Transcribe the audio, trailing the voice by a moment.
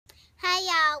Hey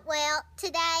y'all, well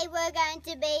today we're going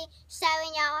to be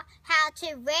showing y'all how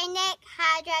to redneck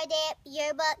hydro dip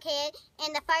your buckhead,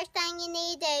 and the first thing you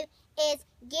need to do is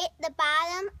get the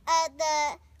bottom of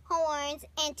the horns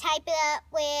and tape it up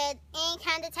with any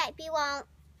kind of tape you want.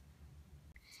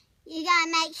 You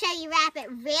gotta make sure you wrap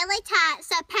it really tight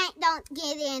so paint don't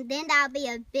get in, then that'll be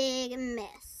a big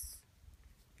mess.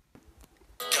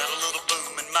 Got a little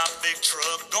boom in my big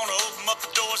truck. Gonna open up the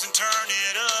doors and turn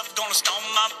it up. Gonna stomp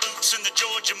my boots in the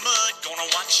Georgia mud. Gonna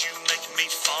watch you make me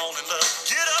fall in love.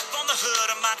 Get up on the hood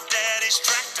of my daddy's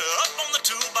tractor. Up on the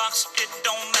toolbox, it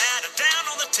don't matter.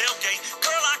 Down on the tailgate,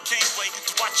 girl, I can't wait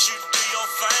to watch you do your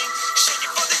thing. Shake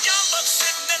it for the young bucks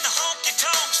sitting in the honky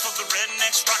tonks. For the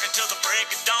rednecks rocking till the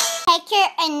break of dawn. Take your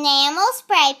enamel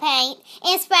spray paint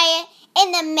and spray it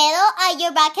in the middle of your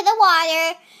bucket of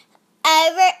water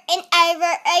over and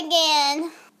over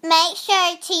again. Make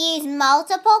sure to use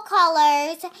multiple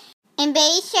colors and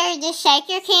be sure to shake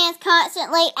your cans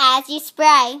constantly as you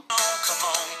spray. Come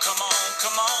on, come on,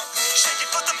 come on. Shake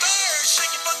it for the birds, shake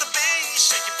it for the bees,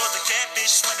 shake it for the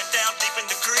catfish swimming down deep in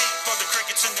the creek, for the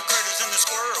crickets and the critters and the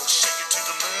squirrels. Shake it to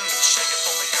the moon, shake it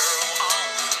for me, girl.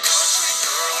 Country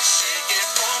girl, shake it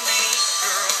for me,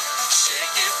 girl.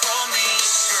 Shake it for me,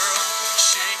 girl.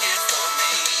 Shake it for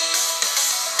me.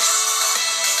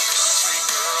 Country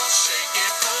girl, shake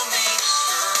it for me,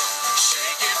 girl.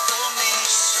 Shake it for me,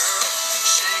 girl.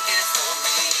 Shake it for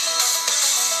me.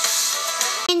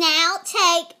 And now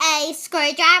take a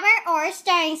screwdriver or a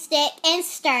stirring stick and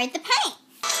stir the paint.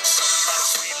 Something about a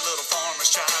sweet little farmer's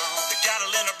child. They got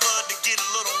it in her blood to get a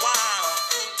little wild.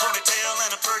 Ponytail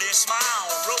and a pretty smile.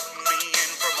 Roping me in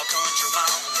from a country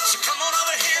mile. So come on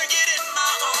over here and get in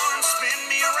my arms. Spin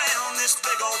me around this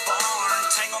big old barn.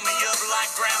 Tangle me up like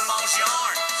grandma's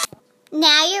yarn.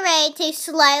 Now you're ready to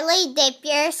slowly dip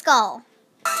your skull.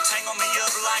 Tangle me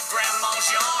up like grandma's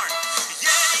yarn. Yeah,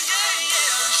 yeah,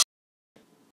 yeah.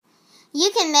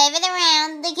 You can move it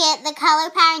around to get the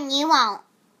color pattern you want.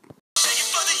 Shake it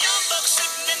for the young bucks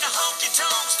sitting in the honky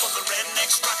tonks. For the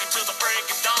rednecks rocking till the break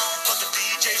of dawn. For the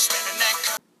DJ spinning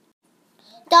that.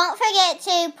 Don't forget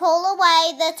to pull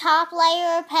away the top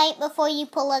layer of paint before you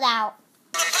pull it out.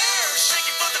 The birds, shake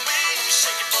it for the bees,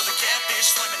 shake it for the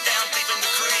catfish swimming down deep in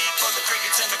the creek, for the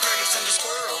crickets and the critters and the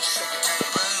squirrels. Shake it to the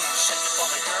moon, shake it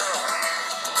for me, girl.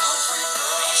 Country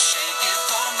girl, shake it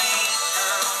for me,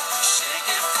 girl. Shake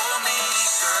it for me,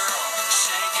 girl.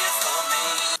 Shake it for me.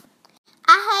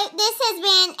 I hope this has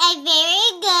been a very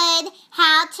good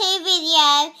how-to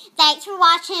video. Thanks for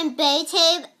watching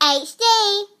BooTube HD.